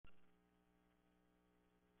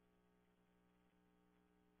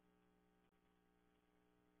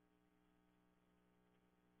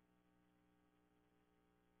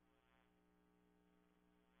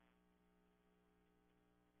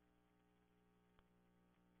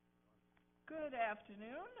Good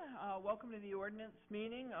afternoon. Welcome to the ordinance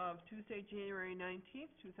meeting of Tuesday, January 19th,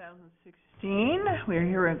 2016. We're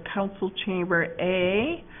here in Council Chamber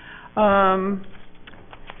A.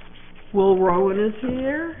 Will Rowan is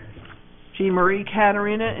here. Jean Marie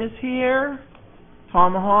Caterina is here.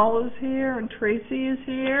 Tom Hall is here, and Tracy is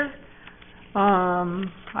here.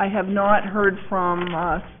 I have not heard from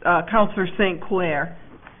Councilor St. Clair.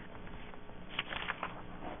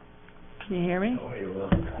 Can you hear me? Oh, you will.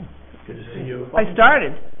 Good to see you. I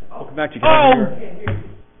started. Welcome back to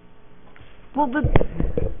Well,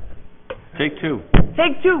 Take two.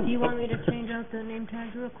 Take two. Do you want me to change out the name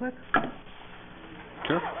tags real quick?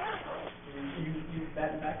 Sure.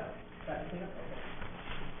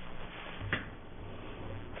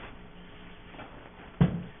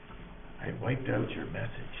 I wiped out your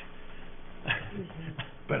message.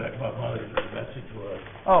 But the message was...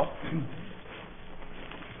 Oh.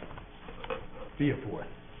 Be a fourth.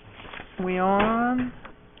 We on?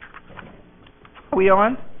 Are we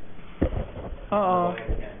on? Uh-oh.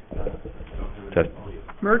 Test.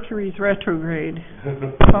 Mercury's retrograde.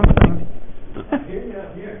 Something.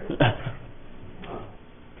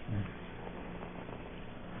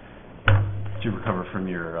 Did you recover from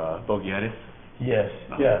your bogeyeitis? Yes,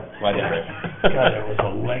 yeah. Glad to hear it. God, that was a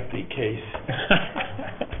lengthy case.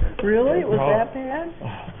 Really? It was that bad?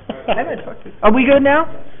 I haven't talked to you. Are we good now?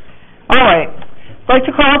 All right. I'd like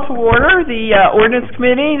to call to order the Ordinance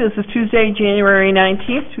Committee. This is Tuesday, January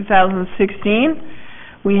 19th, 2016.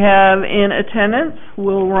 We have in attendance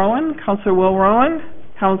Will Rowan, Councilor Will Rowan,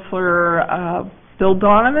 Councilor Bill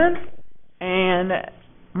Donovan, and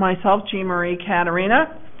myself, Jean Marie Caterina.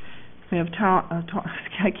 We have Tom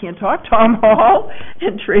Hall,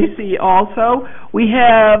 and Tracy also. We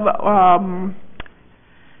have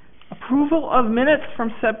approval of minutes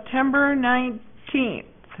from September 19th.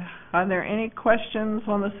 Are there any questions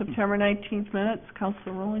on the September 19th minutes?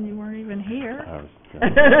 Councilor Rowland, you weren't even here.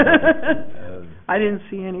 I didn't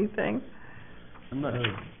see anything. I'm not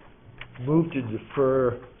Move to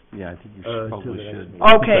defer. Yeah, I think you probably should.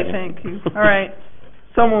 Okay, thank you. All right.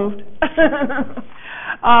 So moved.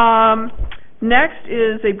 Next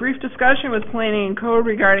is a brief discussion with Planning and Code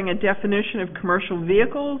regarding a definition of commercial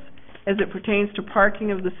vehicles as it pertains to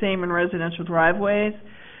parking of the same in residential driveways.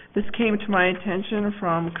 This came to my attention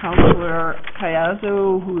from Councilor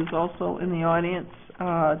Cayazzo, who is also in the audience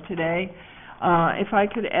today. If I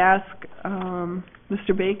could ask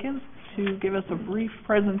Mr. Bacon to give us a brief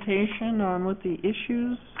presentation on what the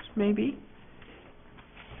issues may be.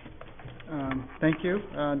 Thank you,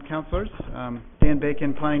 councilors. Dan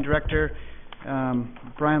Bacon, Planning Director.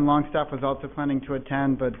 Brian Longstaff was also planning to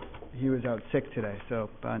attend, but he was out sick today, so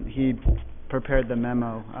he prepared the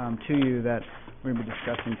memo to you that we're going to be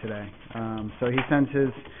discussing today. So he sends his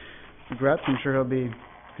regrets. I'm sure he'll be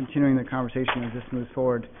continuing the conversation as this moves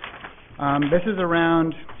forward. This is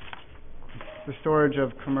around the storage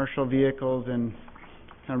of commercial vehicles in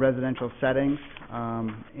kind of residential settings.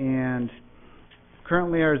 And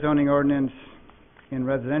currently our zoning ordinance in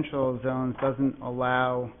residential zones doesn't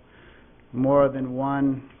allow more than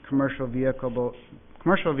one commercial vehicle,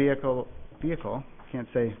 can't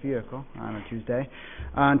say vehicle on a Tuesday,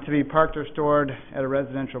 to be parked or stored at a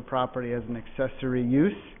residential property as an accessory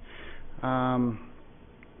use.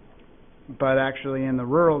 But actually in the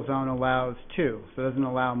rural zone allows two, so it doesn't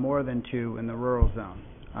allow more than two in the rural zone.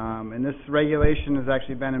 And this regulation has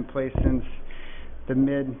actually been in place since the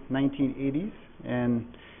mid-1980s, and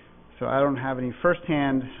so I don't have any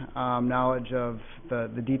firsthand knowledge of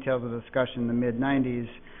the details of the discussion in the mid-90s.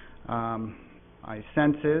 My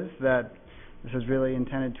sense is that this is really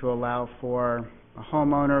intended to allow for a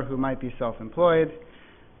homeowner who might be self-employed,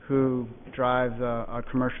 who drives a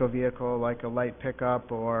commercial vehicle like a light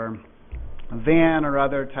pickup or a van or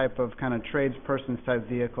other type of kind of tradesperson's type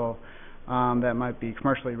vehicle that might be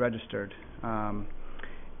commercially registered.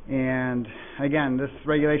 And again, this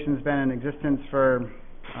regulation has been in existence for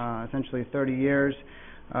essentially 30 years.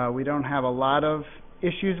 We don't have a lot of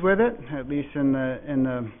issues with it, at least in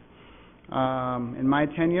my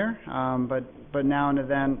tenure, but now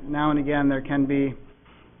and again there can be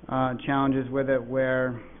challenges with it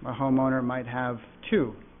where a homeowner might have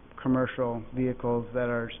two commercial vehicles that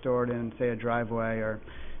are stored in, say, a driveway or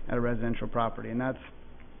at a residential property. And that's,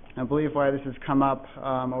 I believe, why this has come up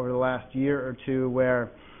over the last year or two,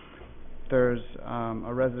 where there's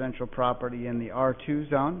a residential property in the R2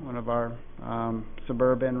 zone, one of our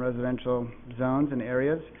suburban residential zones and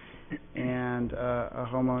areas, and a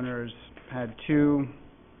homeowner's had two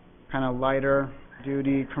kind of lighter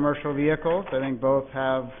duty commercial vehicles. I think both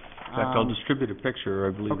have... In fact, I'll distribute a picture.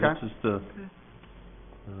 I believe okay.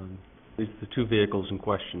 This is the two vehicles in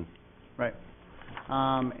question. Right.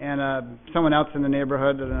 And someone else in the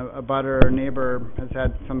neighborhood, a butter or neighbor, has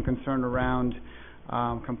had some concern around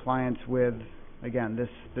compliance with, again, this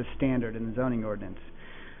standard in the zoning ordinance.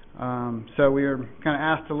 So we were kind of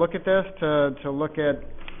asked to look at this, to look at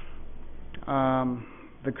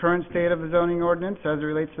the current state of the zoning ordinance as it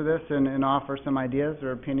relates to this, and offer some ideas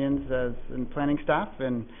or opinions as in planning staff,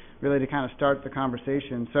 and really to kind of start the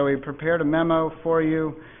conversation. So we prepared a memo for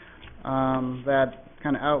you that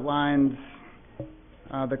kind of outlines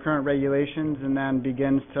the current regulations, and then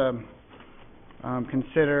begins to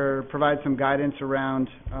provide some guidance around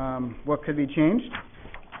what could be changed.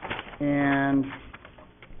 And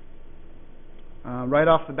right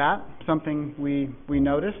off the bat, something we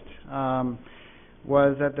noticed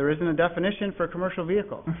was that there isn't a definition for a commercial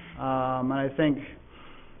vehicle. And I think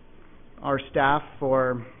our staff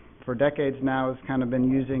for decades now has kind of been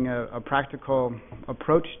using a practical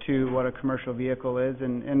approach to what a commercial vehicle is.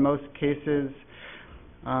 And in most cases,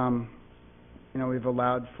 we've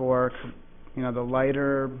allowed for, the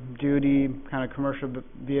lighter duty kind of commercial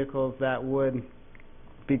vehicles that would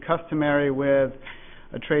be customary with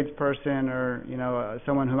a tradesperson or,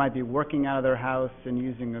 someone who might be working out of their house and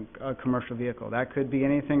using a commercial vehicle. That could be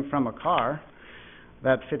anything from a car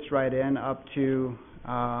that fits right in up to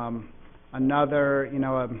another,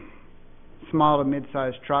 a small to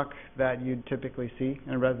mid-sized truck that you'd typically see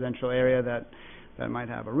in a residential area that might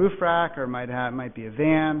have a roof rack or might be a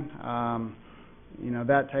van,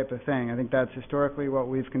 that type of thing. I think that's historically what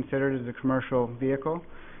we've considered as a commercial vehicle.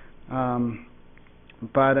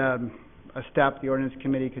 But a step the ordinance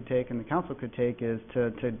committee could take and the council could take is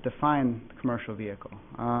to define the commercial vehicle.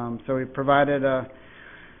 So we provided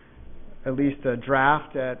at least a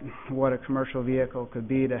draft at what a commercial vehicle could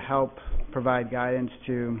be to help provide guidance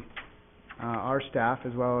to our staff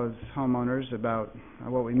as well as homeowners about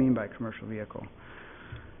what we mean by commercial vehicle.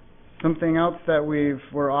 Something else that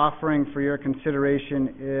we're offering for your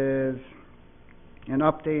consideration is an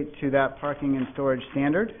update to that parking and storage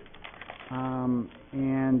standard,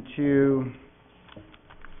 and to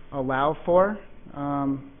allow for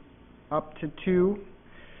up to 2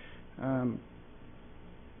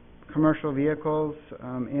 commercial vehicles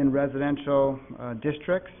in residential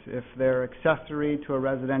districts if they're accessory to a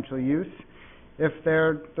residential use, if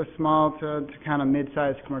they're the small to kind of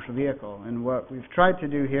mid-sized commercial vehicle. And what we've tried to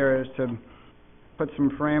do here is to put some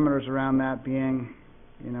parameters around that being,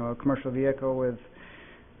 a commercial vehicle with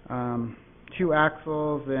 2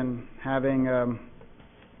 axles and having a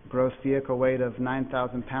gross vehicle weight of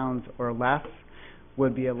 9,000 pounds or less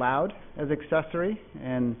would be allowed as accessory.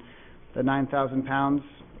 And the 9,000 pounds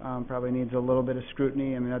probably needs a little bit of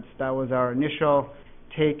scrutiny. I mean, that was our initial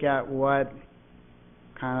take at what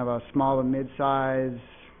kind of a small to mid-size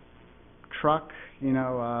truck,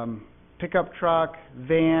 pickup truck,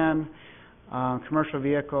 van, commercial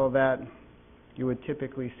vehicle that you would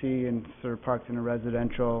typically see in sort of parked in a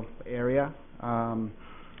residential area.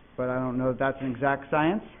 But I don't know if that's an exact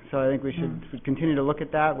science, so I think we should continue to look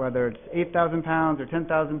at that, whether it's 8,000 pounds or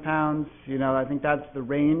 10,000 pounds. I think that's the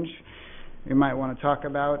range we might want to talk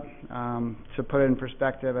about. To put it in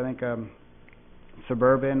perspective, I think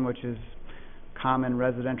Suburban, which is common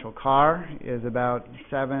residential car, is about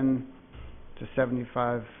 7 to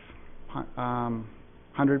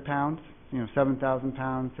 7,500 pounds. 7,000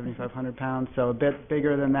 pounds, 7,500 pounds. So a bit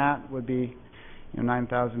bigger than that would be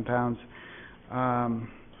 9,000 pounds.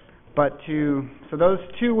 So those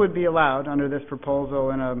 2 would be allowed under this proposal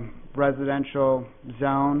in a residential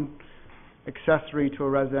zone accessory to a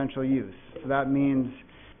residential use. So that means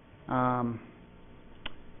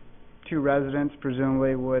 2 residents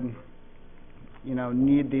presumably would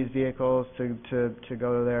need these vehicles to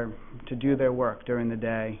go there to do their work during the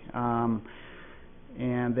day,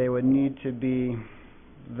 and they would need to be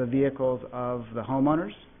the vehicles of the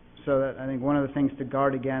homeowners. So that I think one of the things to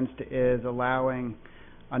guard against is allowing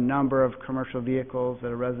a number of commercial vehicles at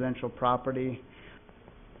a residential property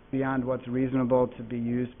beyond what's reasonable to be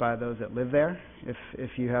used by those that live there. If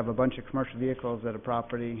you have a bunch of commercial vehicles at a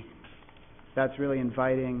property, that's really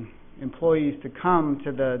inviting employees to come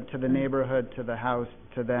to the neighborhood, to the house,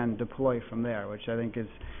 to then deploy from there, which I think is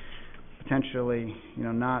potentially,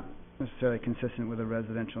 not necessarily consistent with a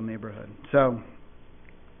residential neighborhood. So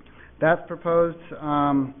that's proposed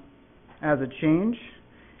as a change.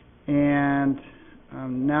 And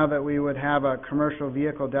now that we would have a commercial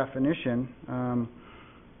vehicle definition,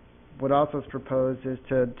 what also is proposed is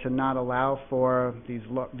to not allow for these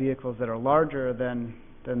vehicles that are larger than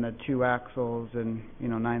the 2 axles and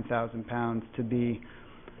 9,000 pounds to be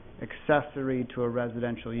accessory to a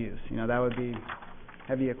residential use. That would be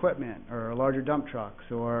heavy equipment or larger dump trucks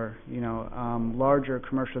or larger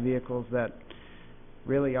commercial vehicles that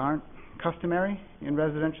really aren't customary in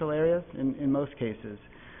residential areas in most cases.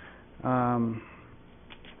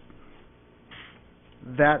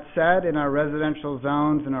 That said, in our residential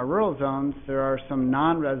zones and our rural zones, there are some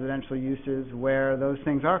non-residential uses where those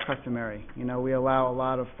things are customary. You know, we allow a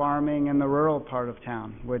lot of farming in the rural part of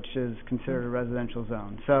town, which is considered a residential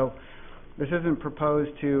zone. So this isn't proposed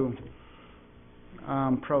to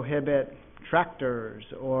prohibit tractors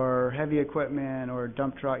or heavy equipment or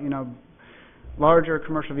dump truck, you know, larger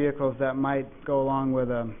commercial vehicles that might go along with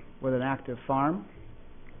an active farm.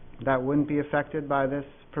 That wouldn't be affected by this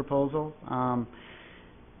proposal.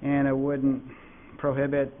 And it wouldn't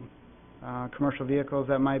prohibit commercial vehicles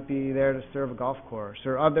that might be there to serve a golf course.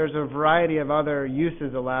 Or there's a variety of other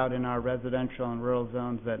uses allowed in our residential and rural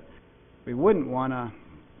zones that we wouldn't want to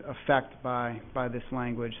affect by this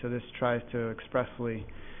language, so this tries to expressly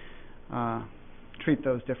treat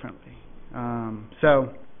those differently. So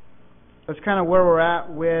that's kind of where we're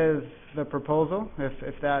at with the proposal,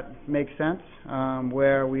 if that makes sense,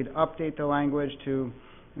 where we'd update the language to,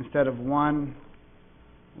 instead of one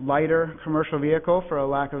lighter commercial vehicle, for a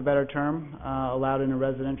lack of a better term, allowed in a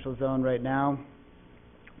residential zone right now,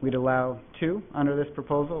 we'd allow two under this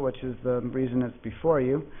proposal, which is the reason it's before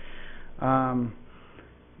you.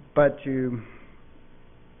 But to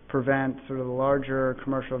prevent sort of the larger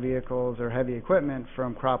commercial vehicles or heavy equipment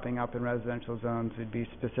from cropping up in residential zones, we'd be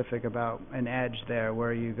specific about an edge there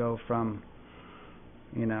where you go from,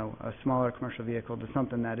 you know, a smaller commercial vehicle to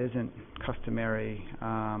something that isn't customary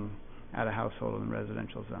at a household in a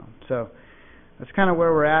residential zone. So that's kind of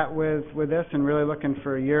where we're at with this, and really looking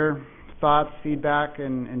for your thoughts, feedback,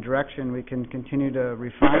 and direction. We can continue to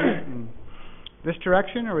refine it in this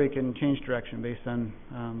direction, or we can change direction based on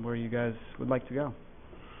where you guys would like to go.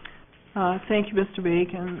 Thank you, Mr.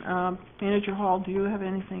 Bacon. Manager Hall, do you have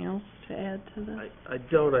anything else to add to this? I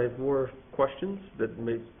don't. I have more questions that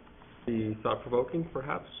may be thought-provoking,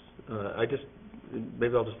 perhaps.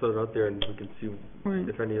 Maybe I'll just throw it out there and we can see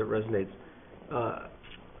if any of it resonates.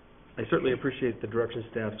 I certainly appreciate the direction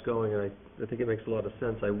staff's going, and I think it makes a lot of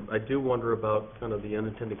sense. I do wonder about kind of the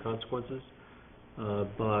unintended consequences.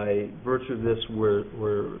 By virtue of this,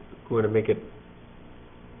 we're going to make it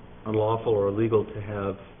unlawful or illegal to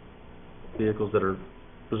have vehicles that are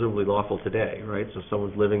presumably lawful today, right? So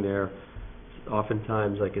someone's living there.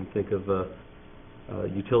 Oftentimes I can think of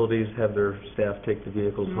utilities have their staff take the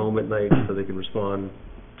vehicles home at night so they can respond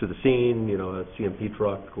to the scene, you know, a CMP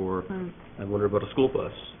truck, or I wonder about a school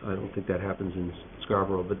bus. I don't think that happens in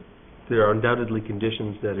Scarborough, but there are undoubtedly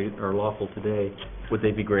conditions that are lawful today. Would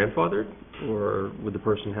they be grandfathered, or would the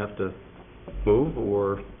person have to move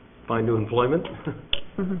or find new employment?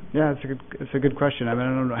 Yeah, it's a good question. I mean,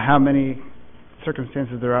 I don't know how many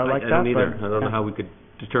circumstances there are like that. I don't either. I don't know how we could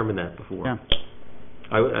determine that before. Yeah.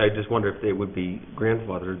 I just wonder if they would be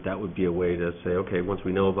grandfathered. That would be a way to say, okay, once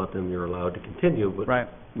we know about them, you're allowed to continue, but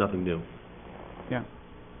nothing new. Yeah.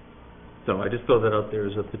 So I just throw that out there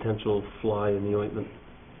as a potential fly in the ointment.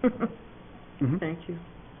 Thank you.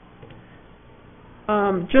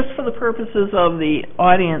 Just for the purposes of the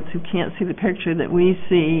audience who can't see the picture that we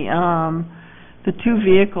see, the two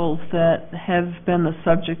vehicles that have been the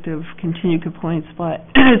subject of continued complaints by,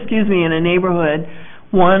 in a neighborhood,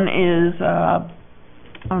 one is,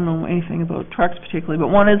 I don't know anything about trucks particularly, but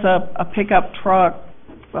one is a pickup truck,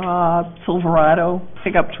 Silverado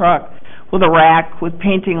pickup truck with a rack with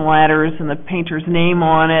painting ladders and the painter's name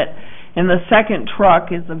on it. And the second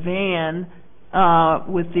truck is a van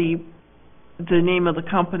with the name of the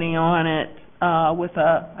company on it, with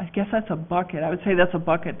I guess that's a bucket. I would say that's a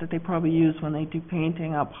bucket that they probably use when they do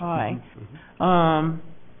painting up high.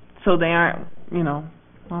 So they aren't, you know,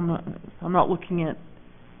 I'm not looking at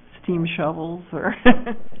steam shovels or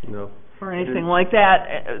or anything like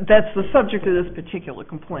that. That's the subject of this particular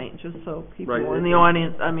complaint, just so people in the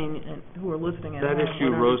audience, who are listening at home. That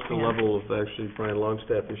issue rose to the level of actually Brian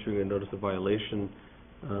Longstaff issuing a notice of violation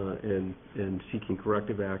and seeking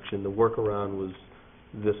corrective action. The workaround was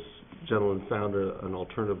this gentleman found an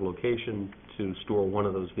alternative location to store one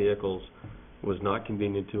of those vehicles. It was not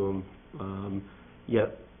convenient to him,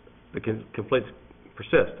 yet the complaints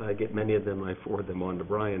persist. I get many of them. I forward them on to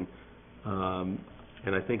Brian,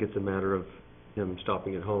 and I think it's a matter of him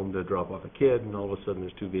stopping at home to drop off a kid, and all of a sudden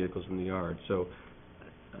there's two vehicles in the yard. So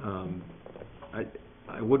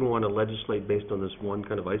I wouldn't want to legislate based on this one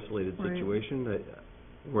kind of isolated situation.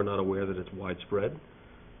 We're not aware that it's widespread,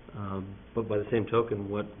 but by the same token,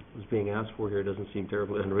 what was being asked for here doesn't seem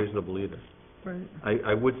terribly unreasonable either.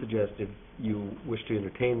 I would suggest if you wish to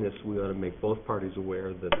entertain this, we ought to make both parties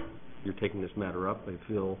aware that you're taking this matter up. I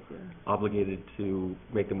feel obligated to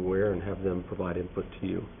make them aware and have them provide input to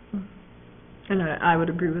you. And I would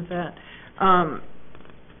agree with that. Mr.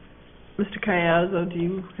 Cayazzo, do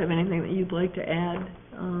you have anything that you'd like to add?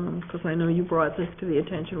 Because I know you brought this to the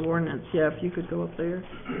attention of Ordinance. Yeah, if you could go up there,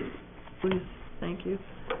 please. Thank you.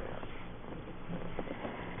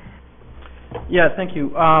 Yeah, thank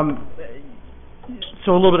you.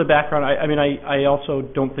 So a little bit of background. I also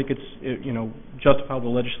don't think it's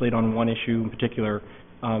justifiable to legislate on one issue in particular.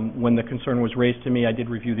 When the concern was raised to me, I did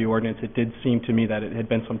review the ordinance. It did seem to me that it had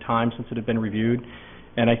been some time since it had been reviewed,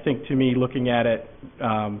 and I think to me, looking at it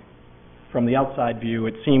from the outside view,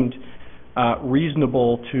 it seemed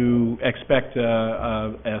reasonable to expect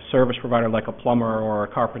a service provider like a plumber or a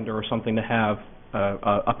carpenter or something to have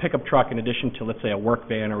a pickup truck in addition to, let's say, a work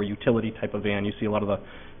van or a utility type of van. You see a lot of the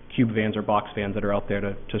cube vans or box vans that are out there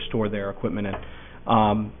to store their equipment in.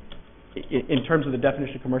 In terms of the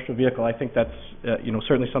definition of commercial vehicle, I think that's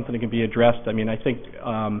certainly something that can be addressed. I mean, I think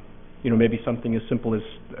maybe something as simple as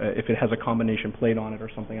if it has a combination plate on it or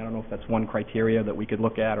something. I don't know if that's one criteria that we could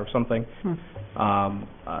look at or something.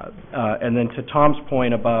 And then to Tom's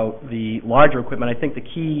point about the larger equipment, I think the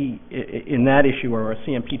key in that issue, or a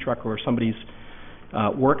CMP truck or somebody's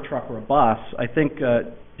work truck or a bus, I think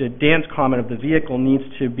Dan's comment of the vehicle needs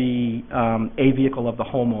to be a vehicle of the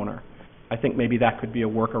homeowner. I think maybe that could be a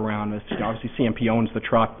workaround. Obviously, CMP owns the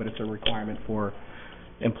truck, but it's a requirement for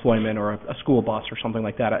employment or a school bus or something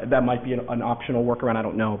like that. That might be an optional workaround. I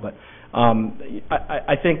don't know, but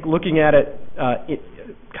I think looking at it,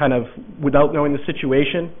 kind of without knowing the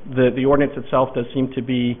situation, the ordinance itself does seem to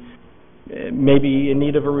be maybe in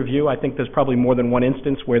need of a review. I think there's probably more than one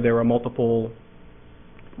instance where there are multiple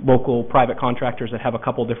local private contractors that have a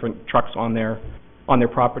couple different trucks on their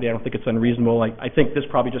property. I don't think it's unreasonable. I think this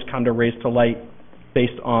probably just kind of raised to light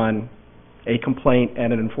based on a complaint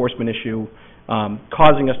and an enforcement issue,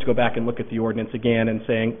 causing us to go back and look at the ordinance again and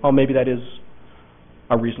saying, oh, maybe that is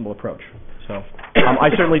a reasonable approach. So I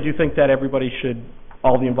certainly do think that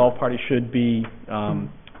all the involved parties should be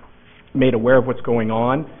made aware of what's going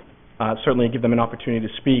on, certainly give them an opportunity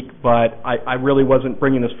to speak, but I really wasn't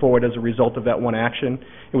bringing this forward as a result of that one action.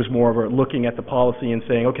 It was more of a looking at the policy and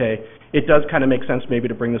saying, okay, it does kind of make sense maybe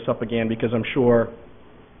to bring this up again, because I'm sure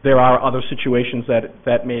there are other situations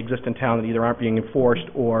that may exist in town that either aren't being enforced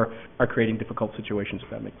or are creating difficult situations, if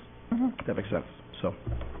that makes sense. So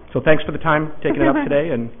thanks for the time taking it up today,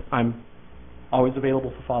 and I'm always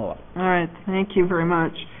available for follow-up. All right, thank you very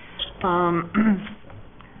much.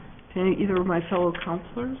 Either of my fellow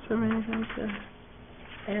counselors have anything to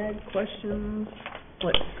add, questions?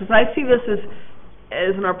 Because I see this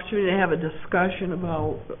as an opportunity to have a discussion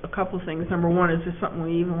about a couple of things. Number one, is this something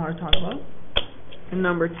we even want to talk about? And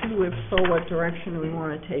number two, if so, what direction do we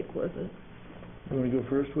want to take with it? You want to go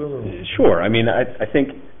first, Will? Or? Sure. I mean, I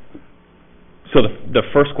think, so the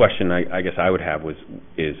first question I guess I would have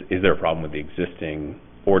is there a problem with the existing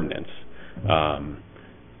ordinance?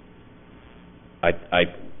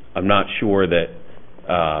 I'm not sure that,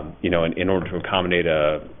 in order to accommodate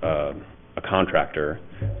a contractor,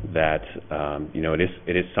 that,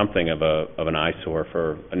 it is something of an eyesore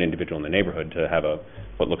for an individual in the neighborhood to have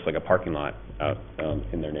what looks like a parking lot out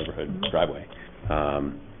in their neighborhood driveway.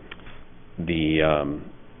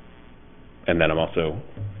 And then I'm also,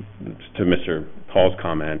 to Mr. Paul's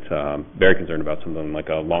comment, very concerned about something like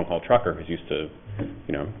a long-haul trucker who's used to,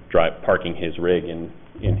 parking his rig in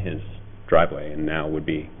his driveway, and now would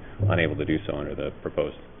be unable to do so under the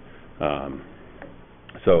proposed.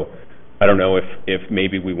 So I don't know if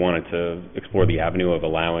maybe we wanted to explore the avenue of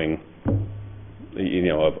allowing,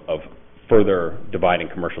 of further dividing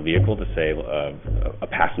commercial vehicle to say a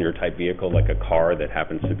passenger type vehicle like a car that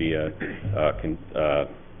happens to be a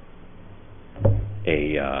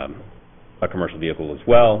commercial vehicle as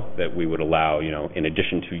well, that we would allow, in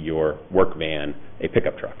addition to your work van, a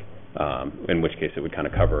pickup truck. In which case it would kind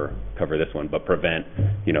of cover this one, but prevent,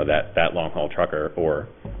 that long haul trucker or,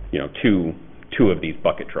 two of these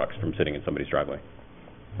bucket trucks from sitting in somebody's driveway.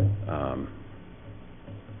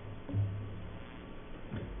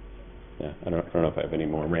 I don't know if I have any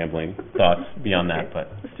more rambling thoughts beyond that, but.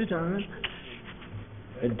 Mr. Donovan.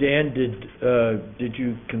 Dan, did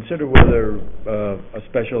you consider whether a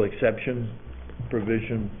special exception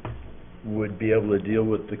provision would be able to deal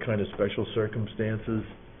with the kind of special circumstances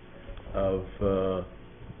of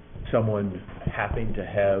someone having to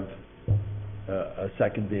have a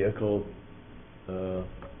second vehicle in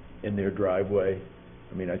their driveway?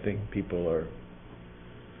 I mean, I think people are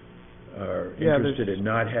interested in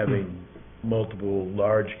not having multiple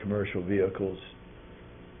large commercial vehicles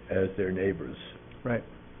as their neighbors. Right.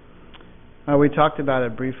 We talked about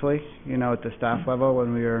it briefly, at the staff level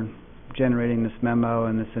when we were generating this memo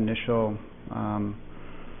and this initial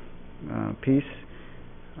piece.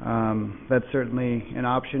 That's certainly an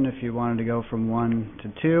option if you wanted to go from 1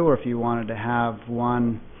 to 2, or if you wanted to have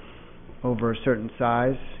one over a certain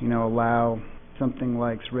size, allow something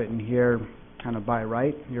like's written here kind of by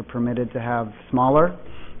right. You're permitted to have smaller.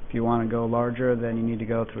 If you want to go larger, then you need to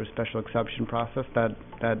go through a special exception process.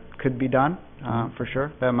 That could be done, for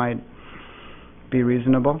sure. That might be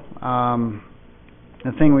reasonable.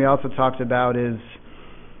 The thing we also talked about is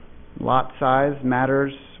lot size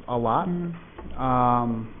matters a lot.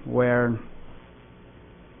 Where,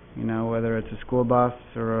 whether it's a school bus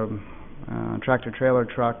or a tractor-trailer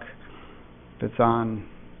truck that's on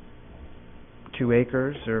 2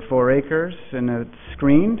 acres or 4 acres and it's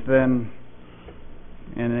screened,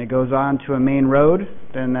 and it goes on to a main road,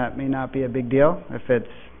 then that may not be a big deal. If it's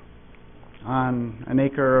on an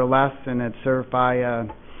acre or less and it's served by a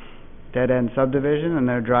dead-end subdivision and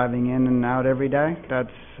they're driving in and out every day, that's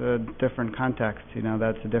a different context.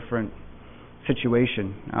 That's a different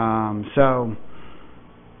situation.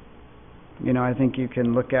 I think you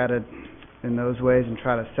can look at it in those ways and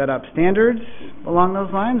try to set up standards along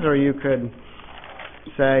those lines, or you could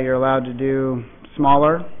say you're allowed to do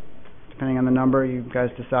smaller, depending on the number you guys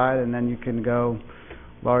decide, and then you can go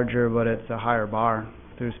larger, but it's a higher bar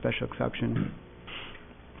through special exception.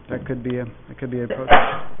 That could be a approach.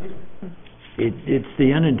 It's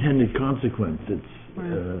the unintended consequence.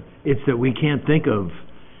 It's that we can't think of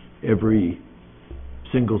every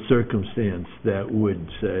single circumstance that would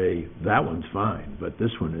say that one's fine, but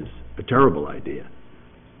this one is a terrible idea.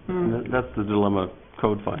 And that's the dilemma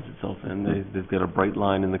code finds itself in. They've got a bright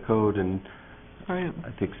line in the code, and I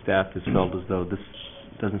think staff has felt as though this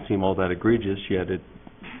doesn't seem all that egregious, yet it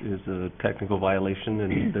is a technical violation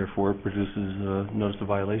and therefore produces a notice of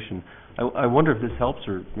violation. I wonder if this helps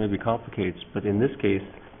or maybe complicates, but in this case,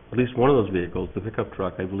 at least one of those vehicles, the pickup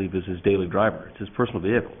truck, I believe, is his daily driver. It's his personal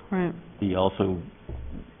vehicle. Right. He also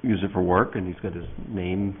uses it for work, and he's got his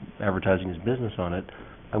name advertising his business on it.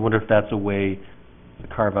 I wonder if that's a way to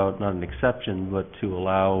carve out not an exception, but to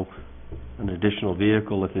allow an additional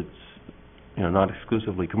vehicle if it's not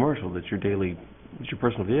exclusively commercial. It's your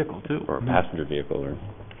personal vehicle too, or a passenger vehicle, or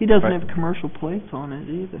he doesn't have commercial plates on it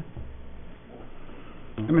either.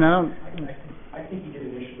 I think he did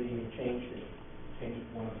initially, and he changed it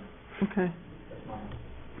one of them. Okay. That's mine.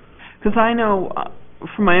 Because I know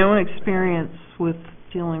from my own experience with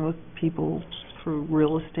dealing with people through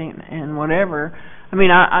real estate and whatever,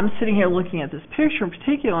 I'm sitting here looking at this picture in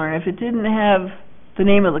particular, and if it didn't have the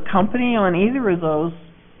name of the company on either of those,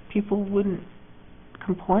 people wouldn't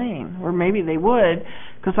complain, or maybe they would,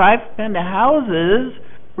 because I've been to houses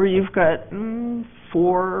where you've got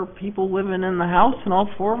 4 people living in the house, and all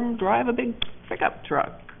 4 of them drive a big pickup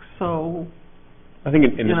truck. So I think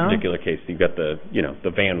in this particular case, you've got the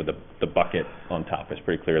van with the bucket on top is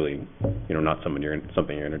pretty clearly not something you're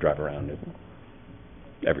going to drive around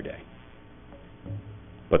every day.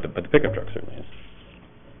 But the pickup truck certainly is.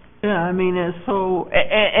 Yeah, so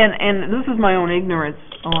and this is my own ignorance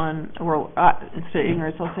on, or instead of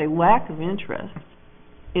ignorance, I'll say lack of interest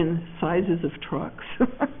in sizes of trucks.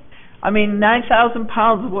 9,000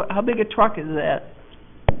 pounds. How big a truck is that?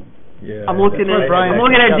 Yeah, I'm looking at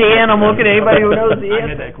Dan. I'm looking at anybody who knows the I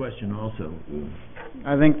answer. had that question also.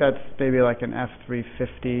 I think that's maybe like an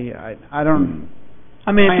F-350. I don't.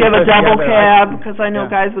 If you have a double cab, because I know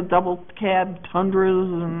yeah. guys with double cab Tundras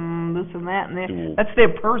and this and that, and that's their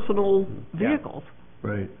personal vehicles.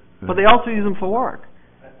 Right. But they also use them for work.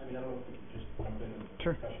 I don't know if we could just jump in on the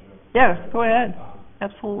Sure. discussion of Yeah, go ahead.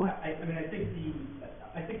 Absolutely. I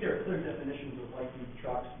think there are clear definitions of light duty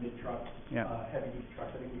trucks, mid trucks, heavy duty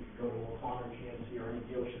trucks. I think we could go to O'Connor, GMC, or any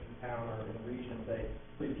dealership in town or in the region and say,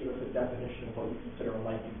 please give us a definition of what we consider a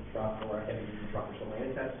light duty truck or a heavy duty truck or something. I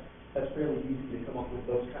think that's fairly easy to come up with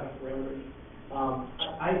those kind of parameters.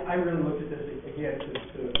 I really looked at this again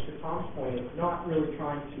to Tom's point. It's not really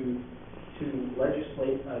trying to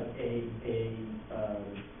legislate a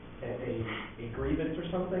grievance or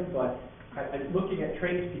something, but looking at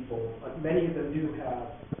tradespeople, many of them do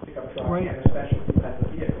have pickup trucks and a specialty type of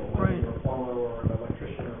vehicle, like a plumber or an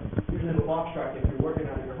electrician, or even in a box truck. If you're working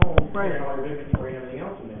out of your home, you're carrying all your inventory and everything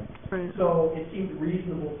else in there. Right. So it seemed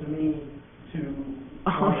reasonable to me to.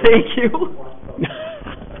 Thank you.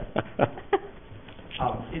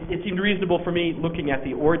 It seemed reasonable for me, looking at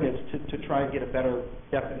the ordinance, to try and get a better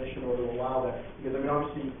definition or to allow that, because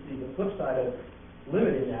obviously the flip side of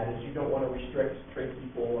limiting that is you don't want to restrict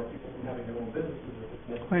tradespeople or people from having their own businesses if it's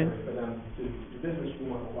necessary for them to do business. We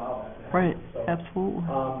want to allow that to happen. Right. So, absolutely.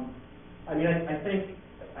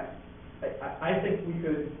 I think we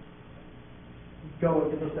could go and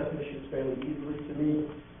get those definitions fairly easily. To me,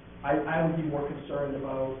 I would be more concerned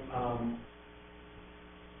about,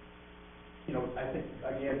 I think,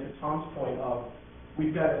 again, to Tom's point of,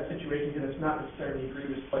 we've got a situation here that's not necessarily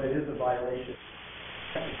egregious, but it is a violation.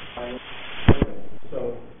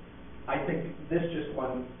 So I think this just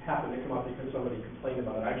one happened to come up because somebody complained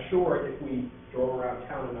about it. I'm sure if we drove around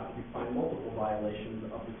town enough, we'd find multiple violations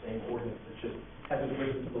of the same ordinance. It just hasn't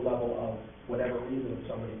risen to the level of whatever reason of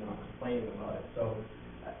somebody not complaining about it. So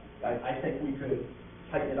I think we could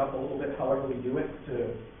tighten it up a little bit, however we do it,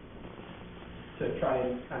 to try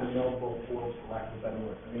and kind of meld both worlds, for lack of a better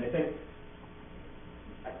word. I mean, I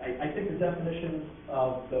think the definitions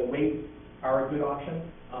of the weight are a good option.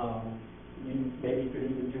 You maybe could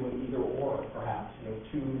even do an either or, perhaps,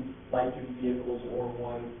 2 light-duty vehicles or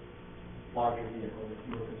 1 larger vehicle if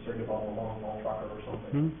you were concerned about a long-haul trucker or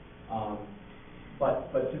something. But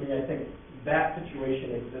to me, I think that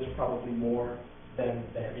situation exists probably more than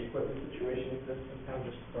the heavy equipment situation exists in town,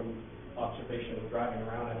 just from observation of driving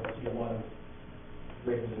around. I don't see a lot of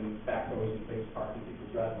rigs and backhoes and things parked in people's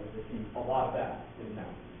driveways. I see a lot of that in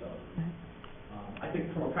town. So I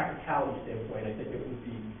think from a practicality standpoint, I think it would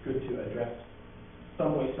be good to address,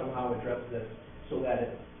 some way, somehow address this so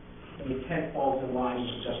that the intent falls in line with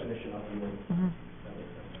the definition of the ordinance.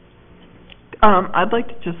 I'd like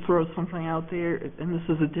to just throw something out there, and this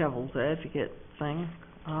is a devil's advocate thing.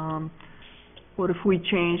 What if we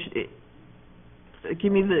changed it?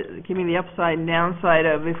 Give me the upside and downside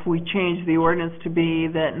of if we change the ordinance to be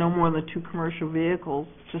that no more than 2 commercial vehicles,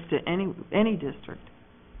 just at any district,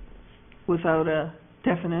 without a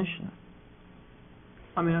definition.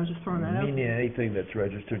 I mean, I'm just throwing that out. Meaning anything that's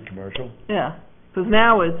registered commercial? Yeah, because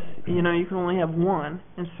now it's, you can only have 1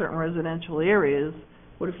 in certain residential areas.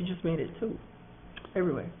 What if you just made it 2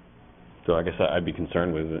 everywhere? So I guess I'd be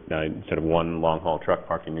concerned with, instead of 1 long-haul truck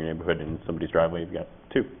parked in your neighborhood in somebody's driveway, you've got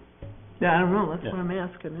 2. Yeah, I don't know, that's what I'm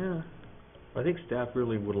asking, yeah. I think staff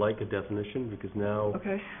really would like a definition, because now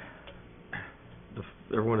Okay.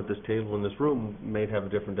 Everyone at this table in this room may have a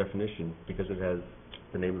different definition, because it has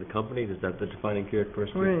the name of the company, is that the defining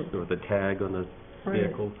characteristics, Right. or the tag on the Right.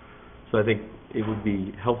 vehicle. So I think it would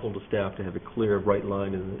be helpful to staff to have a clear, bright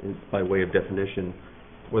line by way of definition,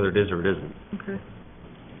 whether it is or it isn't. Okay.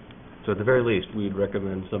 So at the very least, we'd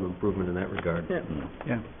recommend some improvement in that regard. Yeah.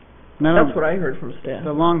 Yeah. That's what I heard from staff.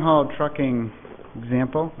 The long-haul trucking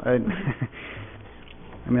example, I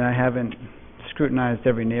mean, I haven't scrutinized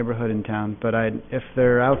every neighborhood in town, but if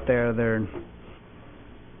they're out there, they're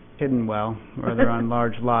hidden well, or they're on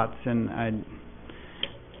large lots, and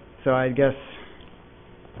so I guess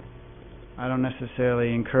I don't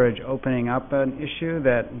necessarily encourage opening up an issue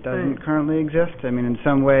that doesn't currently exist. I mean, in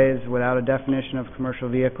some ways, without a definition of commercial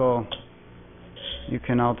vehicle, you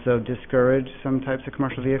can also discourage some types of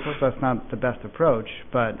commercial vehicles. That's not the best approach,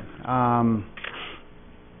 but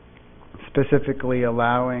specifically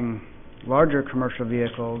allowing larger commercial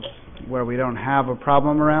vehicles where we don't have a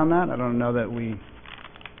problem around that. I don't know that we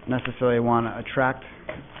necessarily want to attract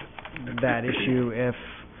that issue if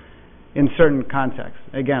in certain contexts.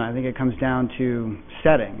 Again, I think it comes down to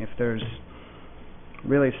setting. If there's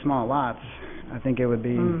really small lots, I think it would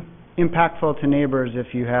be impactful to neighbors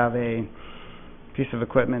if you have a piece of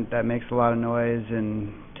equipment that makes a lot of noise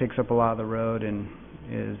and takes up a lot of the road and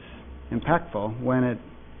is impactful, when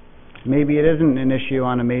maybe it isn't an issue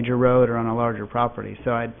on a major road or on a larger property.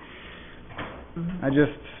 So I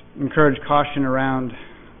just encourage caution around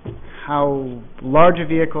how large of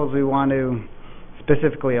vehicles we want to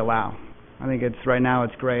specifically allow. I think right now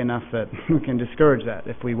it's gray enough that we can discourage that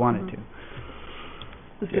if we wanted to.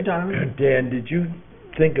 Mr. Donovan? Dan, did you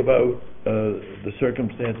think about the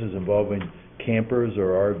circumstances involving campers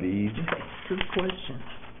or RVs? Good question.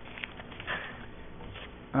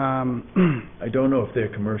 I don't know if they're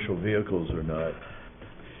commercial vehicles or not,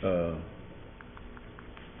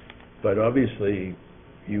 but obviously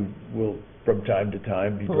you will from time to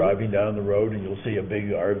time be driving down the road and you'll see a big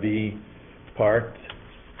RV parked,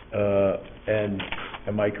 and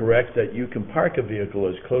am I correct that you can park a vehicle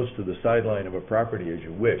as close to the sideline of a property as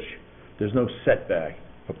you wish? There's no setback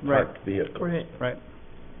for parked vehicles. Right.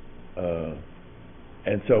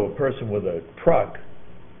 And so a person with a truck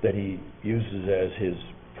that he uses as his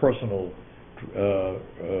personal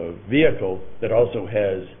vehicle that also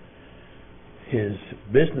has his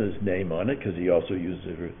business name on it, because he also uses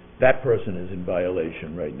it, that person is in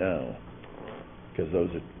violation right now, because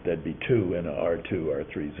that'd be 2 in a R2,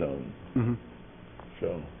 R3 zone. Mm-hmm.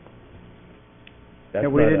 So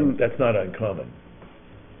that's not uncommon.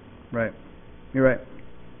 Right. You're right.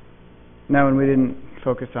 No, and we didn't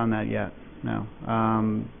focus on that yet. No.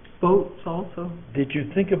 Boats also. Did you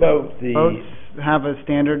think about the... Boats have a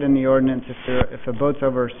standard in the ordinance, if a boat's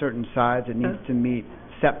over a certain size, it needs to meet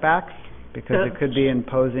setbacks, because it could be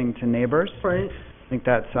imposing to neighbors. Right. I think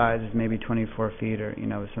that size is maybe 24 feet or,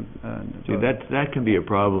 some, See, that can be a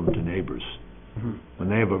problem to neighbors. Mhm. When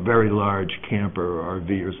they have a very large camper or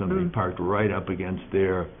RV or something parked right up against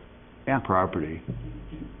their property. Do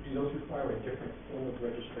those require a different form of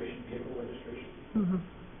registration, vehicle registration? Mm-hmm.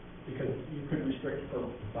 Because you could restrict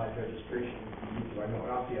by registration. I know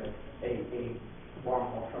obviously a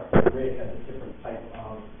long haul truck or rig has a different type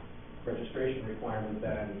of registration requirement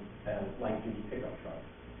than a light duty pickup truck.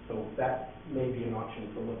 So that may be an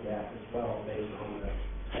option to look at as well based on the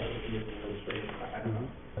type of vehicle registration. I don't know if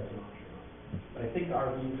that's an option or not. But I think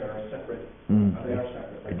RVs are separate. They are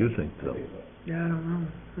separate. I do think so. Yeah, I don't know.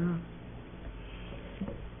 Yeah.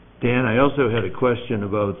 Dan, I also had a question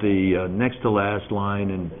about the next to last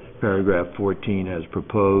line in paragraph 14 as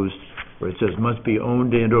proposed, where it says must be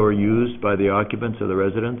owned and or used by the occupants of the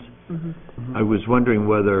residence. Mm-hmm. I was wondering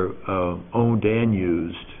whether owned and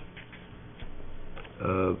used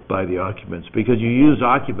by the occupants, because you use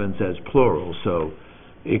occupants as plural, so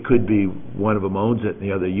it could be one of them owns it and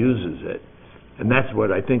the other uses it. And that's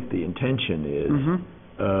what I think the intention is.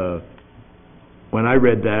 When I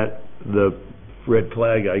read that, the red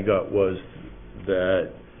flag I got was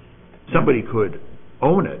that somebody could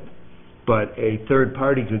own it, but a third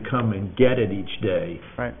party could come and get it each day.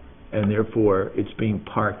 Right. And therefore, it's being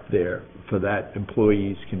parked there for that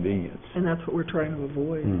employee's convenience. And that's what we're trying to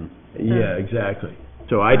avoid. Yeah, exactly.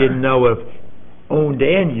 So I didn't know if owned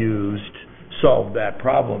and used solved that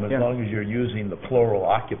problem, as long as you're using the plural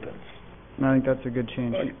occupants. I think that's a good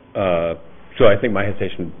change. So I think my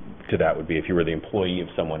hesitation to that would be if you were the employee of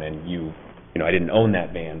someone and I didn't own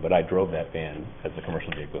that van, but I drove that van as a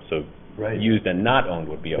commercial vehicle. So used and not owned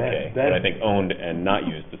would be okay. But I think owned and not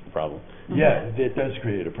used is the problem. Yeah, it does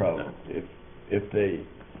create a problem if they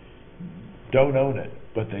don't own it,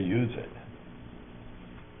 but they use it.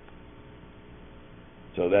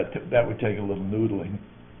 So that would take a little noodling.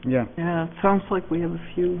 Yeah. Yeah, it sounds like we have a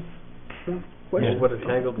few questions. What a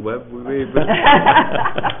tangled web we made. No,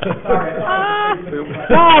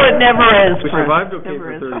 it never is. We Fred. survived okay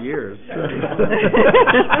Never for is. 30 years.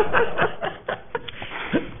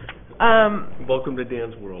 Welcome to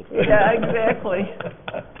Dan's world. Yeah, exactly.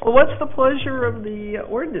 Well, what's the pleasure of the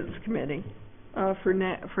ordinance committee for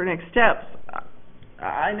next steps?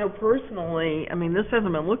 I know personally, this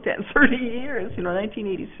hasn't been looked at in 30 years.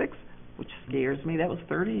 1986, which scares me. That was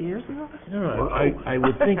 30 years ago. No, I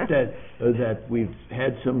would think that we've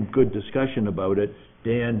had some good discussion about it.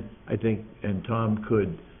 Dan, I think, and Tom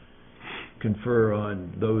could confer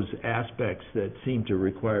on those aspects that seem to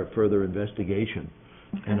require further investigation.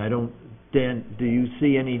 Okay. And Dan, do you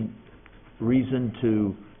see any reason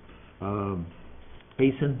to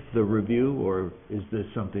hasten the review, or is this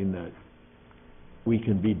something that we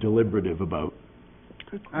can be deliberative about?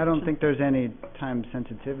 I don't think there's any time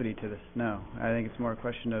sensitivity to this, no. I think it's more a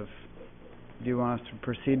question of, do you want us to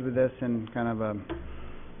proceed with this in kind of a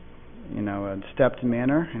stepped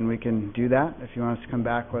manner, and we can do that. If you want us to come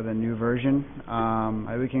back with a new version,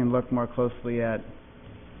 we can look more closely at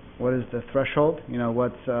what is the threshold,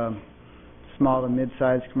 what's small to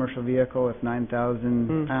mid-sized commercial vehicle, if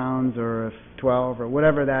 9,000 pounds, or if 12, or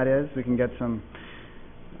whatever that is. We can get some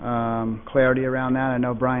clarity around that. I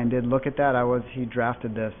know Brian did look at that. He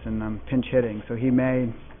drafted this, and I'm pinch hitting, so he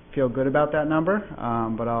may feel good about that number,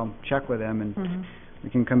 but I'll check with him, and we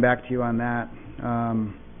can come back to you on that.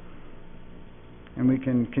 And we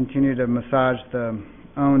can continue to massage the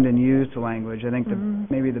owned and used language. I think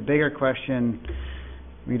maybe the bigger question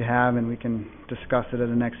we'd have, and we can discuss it at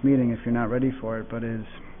the next meeting if you're not ready for it, but is,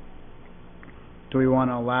 do we want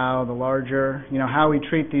to allow the larger, how we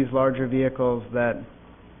treat these larger vehicles that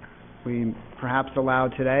we perhaps allow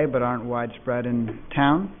today but aren't widespread in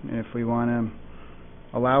town, and if we want to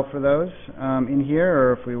allow for those in here,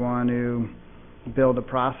 or if we want to build a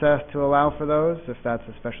process to allow for those, if that's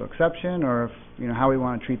a special exception, or if, how we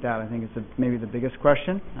want to treat that. I think it's maybe the biggest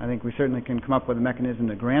question. I think we certainly can come up with a mechanism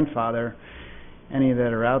to grandfather any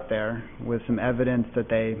that are out there with some evidence that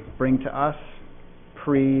they bring to us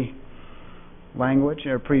pre-language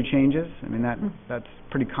or pre-changes. That's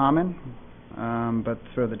pretty common, but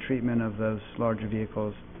sort of the treatment of those larger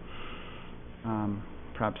vehicles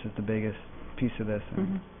perhaps is the biggest piece of this.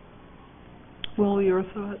 Will, your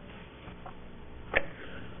thoughts?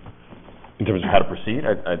 In terms of how to proceed,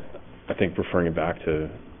 I think referring it back to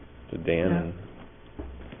Dan and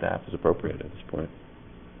staff is appropriate at this point.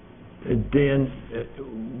 Dan,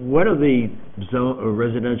 what are the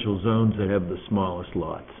residential zones that have the smallest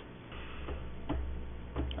lots?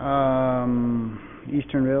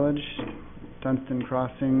 Eastern Village, Dunstan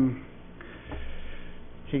Crossing,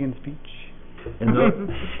 Higgins Beach. And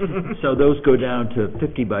so those go down to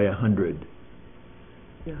 50 by 100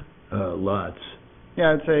 lots.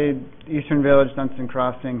 Yeah, I'd say Eastern Village, Dunstan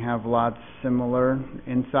Crossing have lots similar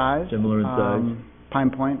in size. Similar in size. Pine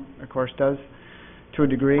Point, of course, does, to a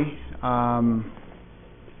degree. Other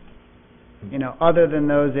than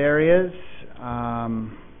those areas,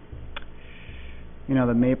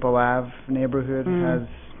 the Maple Ave neighborhood has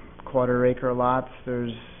quarter-acre lots.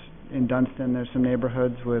 In Dunstan, there's some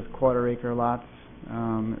neighborhoods with quarter-acre lots,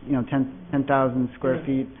 10,000 square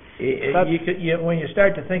feet. When you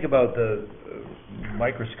start to think about the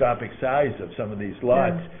microscopic size of some of these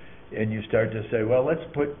lots, and you start to say, well, let's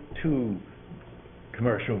put 2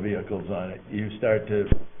 commercial vehicles on it. You start to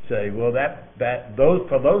say, well,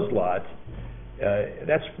 for those lots,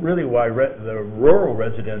 that's really why the rural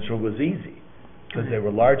residential was easy, because they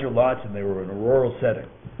were larger lots and they were in a rural setting.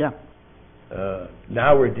 Yeah.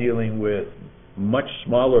 Now we're dealing with much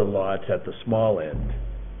smaller lots at the small end.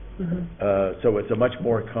 So it's a much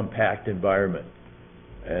more compact environment.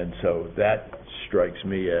 And so that strikes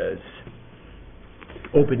me as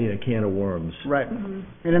opening a can of worms. Right. And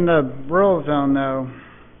in the rural zone, though,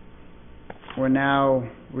 we're now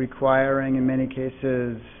requiring, in many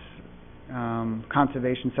cases,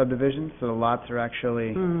 conservation subdivisions. So the lots are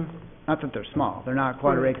actually, not that they're small, they're not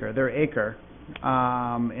quarter acre, they're acre.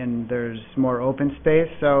 And there's more open space.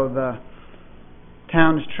 So the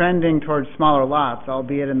town's trending towards smaller lots,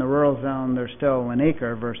 albeit in the rural zone they're still an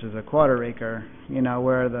acre versus a quarter acre,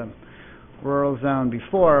 where the rural zone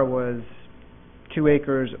before was 2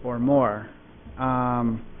 acres or more.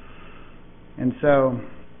 And so,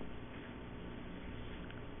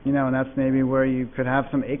 and that's maybe where you could have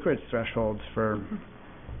some acreage thresholds for,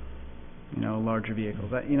 larger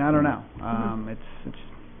vehicles. I don't know. It's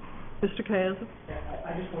Mr. Kayazza?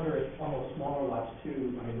 I just wonder if on those smaller lots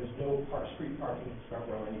too, there's no street parking in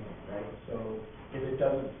Scarborough anymore, right? So if it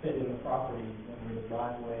doesn't fit in the property, whether it's a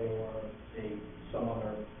driveway or some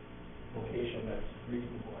other location that's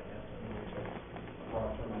reasonable, I guess, it's a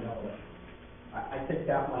broad term, I know, but I think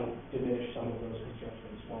that might diminish some of those concerns for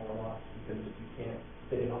the smaller lots, because if you can't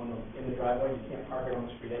fit it in the driveway, you can't park it on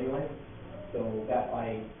the street anyway. So that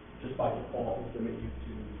might, just by default, limit you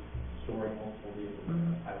to storing multiple vehicles,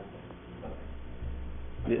 I would think.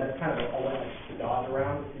 That's kind of a way to dodge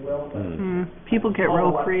around, if you will. But people get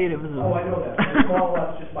real creative. Oh, I know that. And small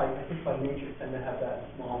lots, by nature, tend to have that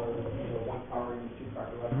smaller, 1-car and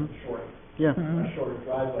 2-car garage, short, a shorter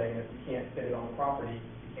driveway. And if you can't fit it on the property,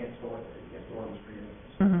 you can't store it. You can't store it on the street.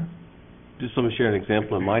 Just let me share an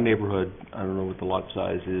example. In my neighborhood, I don't know what the lot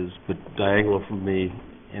size is, but diagonal from me,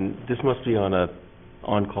 and this must be on a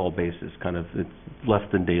on-call basis, kind of, it's less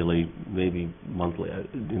than daily, maybe monthly,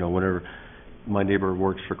 whenever. My neighbor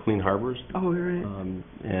works for Clean Harbors. Oh, right.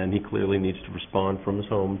 And he clearly needs to respond from his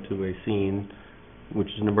home to a scene, which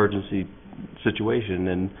is an emergency situation,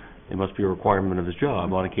 and it must be a requirement of his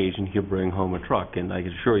job. On occasion, he'll bring home a truck, and I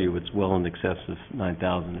can assure you it's well in excess of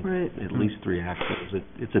 9,000. Right. At least 3 axles.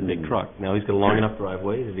 It's a big truck. Now, he's got a long enough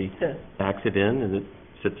driveway that he backs it in, and it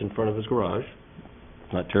sits in front of his garage.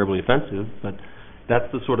 It's not terribly offensive, but that's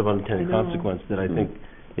the sort of unintended consequence that I think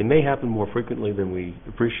it may happen more frequently than we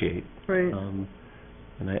appreciate. Right.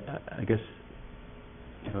 And I guess,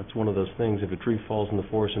 it's one of those things, if a tree falls in the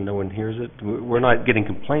forest and no one hears it, we're not getting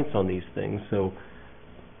complaints on these things, so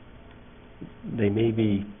we may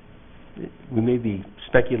be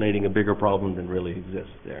speculating a bigger problem than really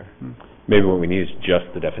exists there. Maybe what we need is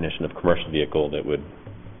just the definition of commercial vehicle that would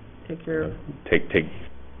take care of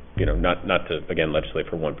not to, again, legislate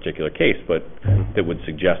for one particular case, but that would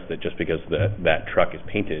suggest that just because that truck is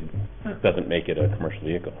painted doesn't make it a commercial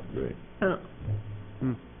vehicle. Right.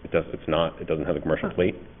 It doesn't have a commercial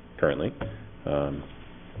plate currently.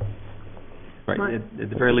 Right. At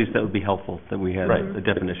the very least, that would be helpful, that we had a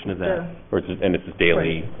definition of that. And it's a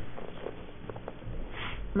daily.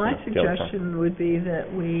 My suggestion would be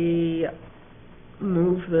that we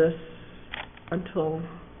move this until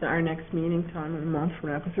our next meeting time in a month from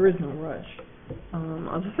now, because there is no rush.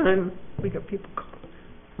 Other than we got people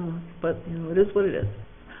calling. But, it is what it is.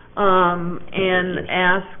 And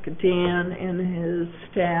ask Dan and his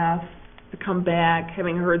staff to come back,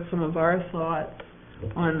 having heard some of our thoughts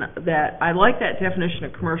on that. I like that definition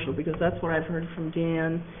of commercial, because that's what I've heard from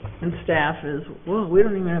Dan and staff is, well, we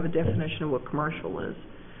don't even have a definition of what commercial is.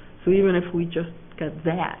 So even if we just got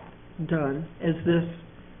that done, as this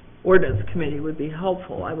ordinance committee would be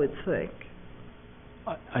helpful, I would think.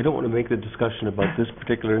 I don't want to make the discussion about this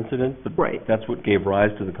particular incident, but that's what gave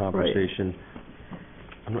rise to the conversation.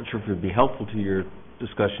 I'm not sure if it would be helpful to your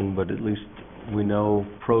discussion, but at least we know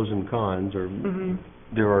pros and cons, or Mhm.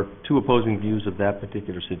 there are two opposing views of that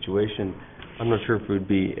particular situation. I'm not sure if it would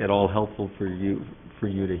be at all helpful for you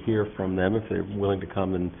to hear from them, if they're willing to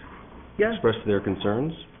come and Yeah, express their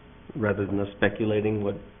concerns, rather than us speculating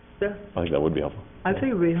what. yeah. I think that would be helpful. I think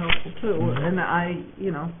it'd be helpful too, and I,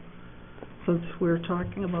 since we're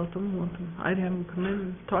talking about them, I'd have them come in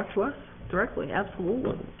and talk to us directly,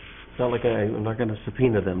 absolutely. It's not like I'm not going to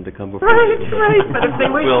subpoena them to come before. Right, but if they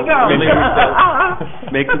wish Well, to go. maybe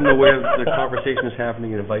make them aware that the conversation is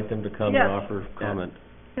happening and invite them to come Yes. and offer comment.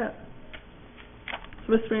 Yeah.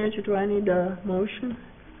 So, Mr. Manager, do I need a motion?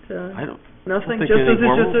 I don't Nothing, think just anything as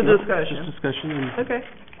it's just a formal, no, discussion? Just discussion, and Okay.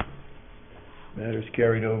 Matters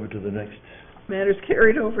carried over to the next. Matters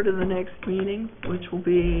carried over to the next meeting, which will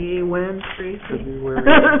be when, Tracy? February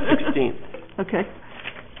 16th. Okay.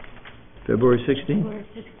 February 16th? February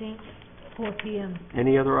 16th, 4 PM.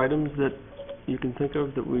 Any other items that you can think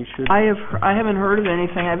of that we should? I haven't heard of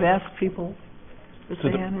anything. I've asked people if So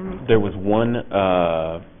they had any. there was one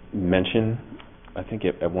mention, I think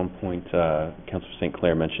at one point, Councilor St.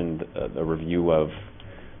 Clair mentioned a review of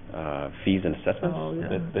fees and assessments Oh,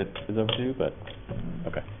 yeah. that is overdue, but,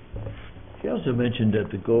 okay. She also mentioned at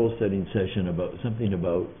the goal-setting session something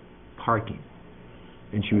about parking.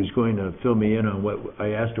 And she was going to fill me in on I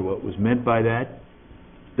asked her what was meant by that.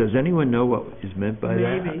 Does anyone know what is meant by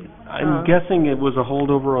that? Maybe. I'm guessing it was a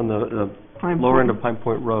holdover on the Pine lower end Point. of Pine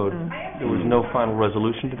Point Road. There was no final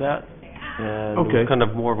resolution to that, and it Okay. was kind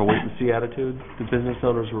of more of a wait-and-see attitude. The business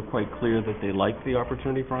owners were quite clear that they liked the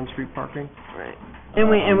opportunity for on-street parking. Right. And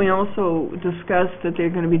we also discussed that they're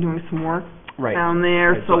gonna be doing some work Right. down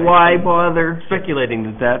there, Right, so so why bother?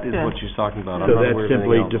 Speculating that is Yeah. what she's talking about. I'm So not that's aware of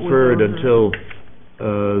anything simply else. deferred until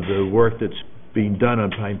the work that's being done on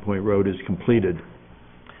Pine Point Road is completed.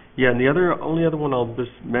 Yeah, and the only other one I'll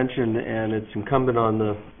just mention, and it's incumbent on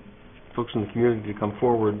the folks in the community to come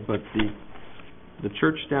forward, but the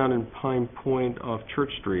church down in Pine Point off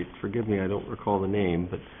Church Street, forgive me, I don't recall the name,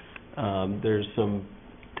 but there's some,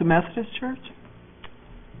 To Methodist Church?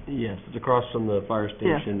 yes, it's across from the fire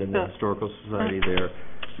station and the yeah. Historical Society there.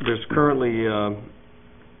 There's currently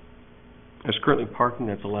parking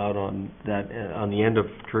that's allowed on the end of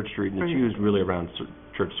Church Street, and it's Right. used really around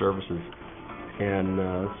church services. And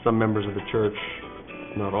some members of the church,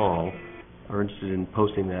 not all, are interested in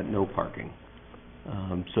posting that no parking.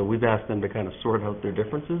 So we've asked them to kind of sort out their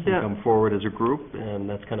differences Yeah. and come forward as a group, and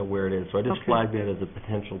that's kind of where it is. So I just Okay. flagged that as a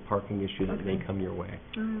potential parking issue that may Okay. come your way.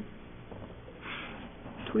 Do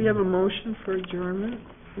we have a motion for adjournment?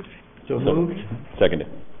 So moved? Seconded.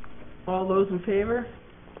 All those in favor?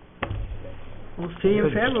 We'll see you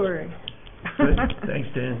in Good. February. Good. Thanks,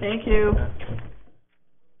 Dan. Thank you.